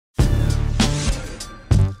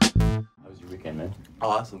man?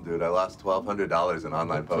 Awesome, dude. I lost $1,200 in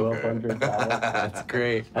online poker. $1,200. That's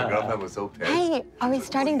great. My girlfriend was so pissed. Hey, are we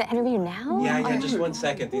starting the interview now? Yeah, just 1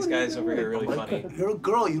 second. These guys over here are really funny. You're a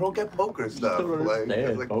girl. You don't get poker stuff.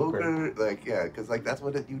 Like poker. Like, yeah, because like that's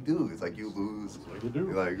what you do. It's like you lose. That's what you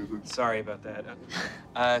do. Like, Sorry about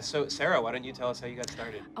that. So, Sarah, why don't you tell us how you got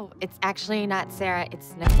started? Oh, it's actually not Sarah,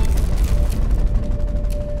 it's Nicole.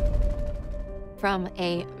 From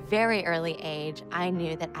a very early age, I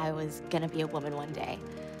knew that I was gonna be a woman one day.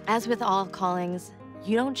 As with all callings,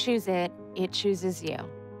 you don't choose it, it chooses you.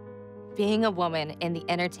 Being a woman in the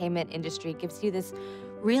entertainment industry gives you this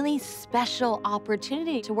really special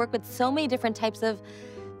opportunity to work with so many different types of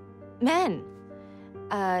men.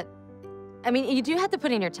 I mean, you do have to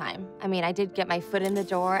put in your time. I mean, I did get my foot in the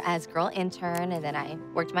door as girl intern, and then I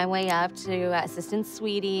worked my way up to assistant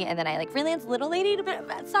sweetie, and then I like freelance little lady.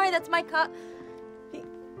 Sorry, that's my cup.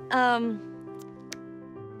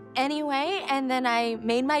 Anyway, and then I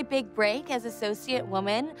made my big break as associate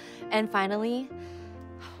woman, and finally,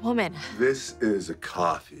 woman. this is a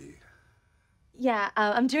coffee. Yeah,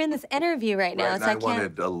 I'm doing this interview right now, so I can't. I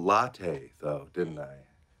wanted a latte, though, didn't I?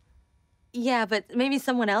 Yeah, but maybe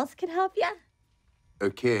someone else can help you?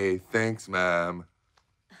 Okay, thanks, ma'am.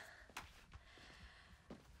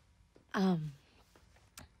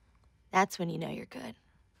 That's when you know you're good.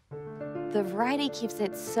 The variety keeps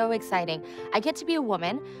it so exciting. I get to be a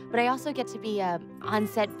woman, but I also get to be a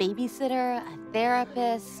on-set babysitter, a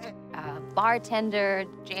therapist, a bartender,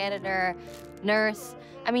 janitor, nurse.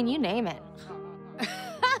 I mean, you name it.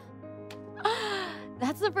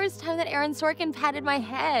 That's the first time that Aaron Sorkin patted my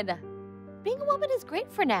head. Being a woman is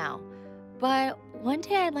great for now, but one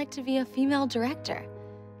day I'd like to be a female director.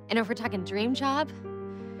 And if we're talking dream job,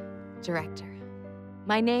 director.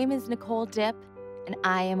 My name is Nicole Dipp, and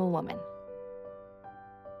I am a woman.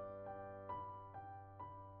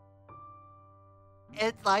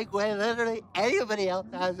 It's like when literally anybody else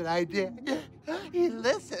has an idea, he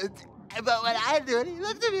listens. But when I do it, he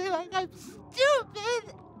looks at me like I'm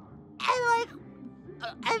stupid. And like,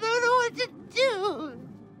 I don't know what to do.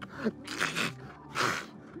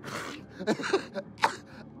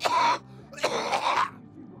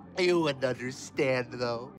 You wouldn't understand, though.